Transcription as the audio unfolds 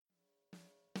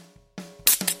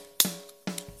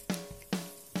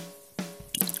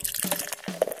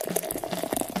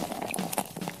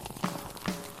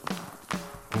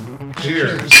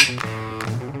Cheers.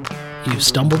 You've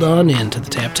stumbled on into the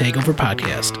Tap Takeover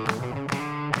podcast.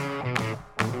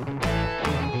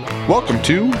 Welcome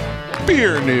to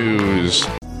Beer News.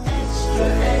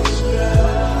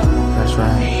 That's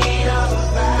right.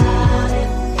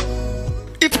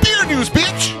 It's Beer News,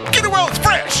 bitch! Get it while it's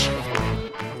fresh!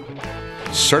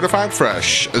 Certified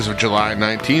fresh as of July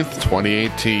 19th,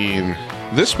 2018.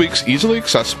 This week's easily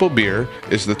accessible beer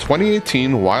is the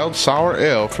 2018 Wild Sour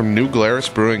Ale from New Glarus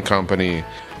Brewing Company.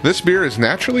 This beer is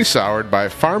naturally soured by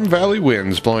Farm Valley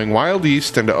winds blowing wild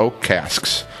yeast into oak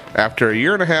casks. After a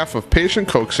year and a half of patient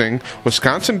coaxing,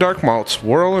 Wisconsin dark malts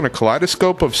whirl in a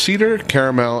kaleidoscope of cedar,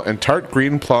 caramel, and tart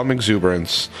green plum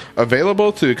exuberance.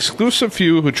 Available to exclusive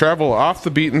few who travel off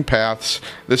the beaten paths,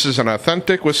 this is an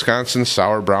authentic Wisconsin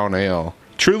sour brown ale.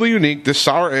 Truly unique, this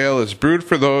sour ale is brewed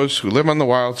for those who live on the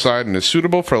wild side and is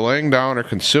suitable for laying down or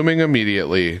consuming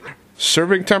immediately.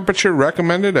 Serving temperature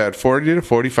recommended at 40 to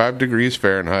 45 degrees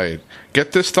Fahrenheit.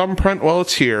 Get this thumbprint while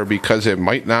it's here because it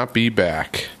might not be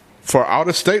back. For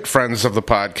out-of-state friends of the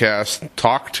podcast,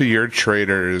 talk to your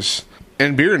traders.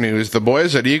 In beer news, the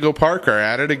boys at Eagle Park are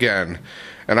at it again.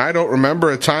 And I don't remember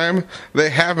a time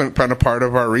they haven't been a part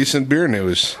of our recent beer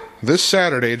news. This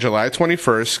Saturday, July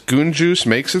 21st, Goon Juice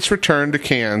makes its return to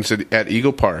cans at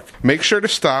Eagle Park. Make sure to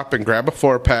stop and grab a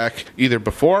 4-pack either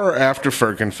before or after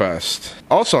Fergenfest.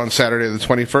 Also on Saturday the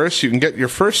 21st, you can get your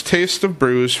first taste of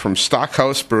brews from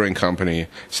Stockhouse Brewing Company.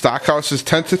 Stockhouse is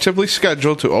tentatively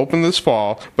scheduled to open this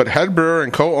fall, but head brewer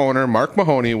and co-owner Mark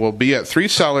Mahoney will be at Three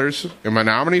Cellars in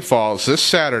Menominee Falls this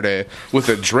Saturday with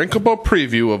a drinkable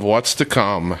preview of what's to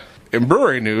come. In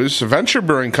brewery news, Venture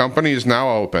Brewing Company is now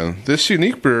open. This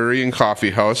unique brewery and coffee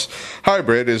house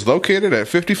hybrid is located at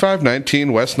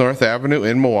 5519 West North Avenue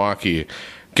in Milwaukee.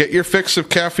 Get your fix of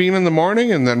caffeine in the morning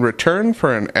and then return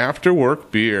for an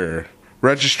after-work beer.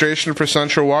 Registration for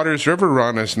Central Waters River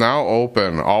Run is now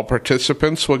open. All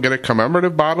participants will get a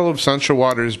commemorative bottle of Central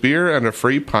Waters beer and a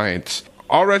free pint.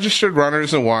 All registered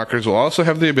runners and walkers will also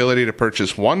have the ability to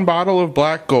purchase one bottle of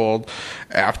Black Gold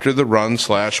after the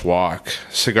run/walk.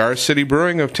 Cigar City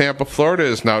Brewing of Tampa, Florida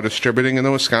is now distributing in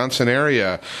the Wisconsin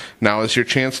area. Now is your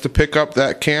chance to pick up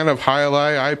that can of Jai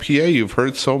Alai IPA you've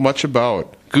heard so much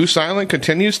about. Goose Island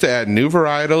continues to add new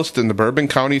varietals in the Bourbon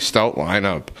County Stout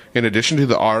lineup. In addition to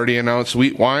the already announced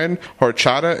wheat wine,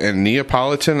 horchata and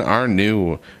Neapolitan are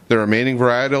new. The remaining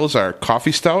varietals are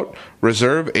Coffee Stout,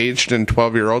 Reserve aged in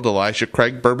 12-year-old Elijah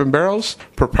Craig bourbon barrels,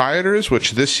 Proprietors,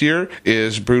 which this year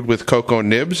is brewed with cocoa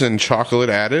nibs and chocolate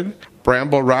added,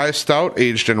 Bramble Rye Stout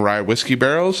aged in rye whiskey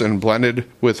barrels and blended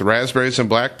with raspberries and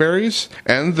blackberries,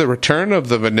 and the return of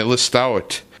the Vanilla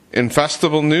Stout. In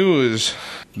festival news,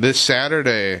 this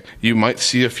Saturday, you might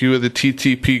see a few of the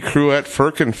TTP crew at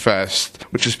Fergenfest,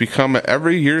 which has become an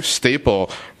every year staple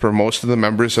for most of the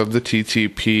members of the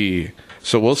TTP.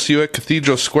 So we'll see you at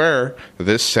Cathedral Square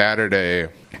this Saturday.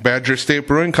 Badger State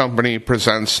Brewing Company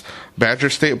presents Badger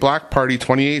State Block Party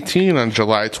 2018 on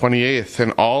July 28th,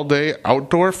 an all-day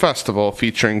outdoor festival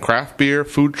featuring craft beer,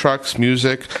 food trucks,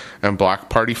 music, and block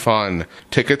party fun.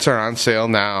 Tickets are on sale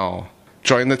now.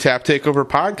 Join the Tap Takeover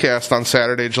podcast on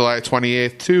Saturday, July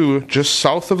 28th, too, just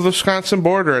south of the Wisconsin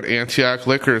border at Antioch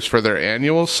Liquors for their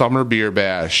annual Summer Beer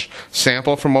Bash.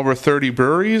 Sample from over 30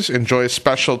 breweries, enjoy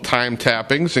special time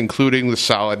tappings, including the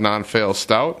Solid Non-Fail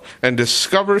Stout, and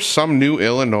discover some new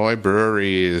Illinois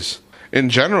breweries. In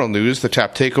general news, the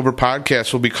Tap Takeover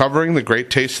podcast will be covering the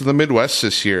great taste of the Midwest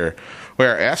this year. We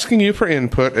are asking you for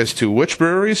input as to which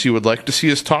breweries you would like to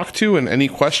see us talk to and any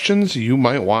questions you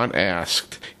might want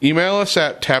asked. Email us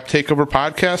at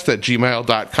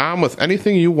taptakeoverpodcast@gmail.com with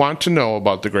anything you want to know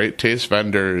about the Great Taste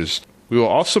vendors. We will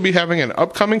also be having an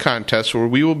upcoming contest where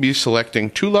we will be selecting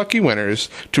 2 lucky winners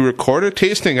to record a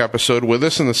tasting episode with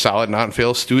us in the Solid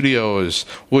Non-Fail Studios.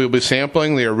 We will be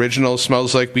sampling the original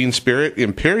Smells Like Bean Spirit,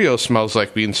 Imperial Smells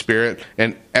Like Bean Spirit,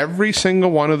 and every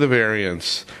single one of the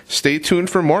variants. Stay tuned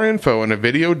for more info and a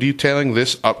video detailing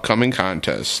this upcoming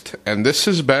contest. And this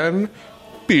has been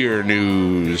Beer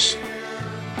News.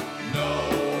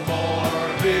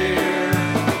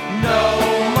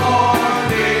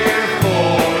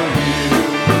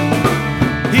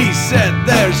 Said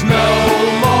there's no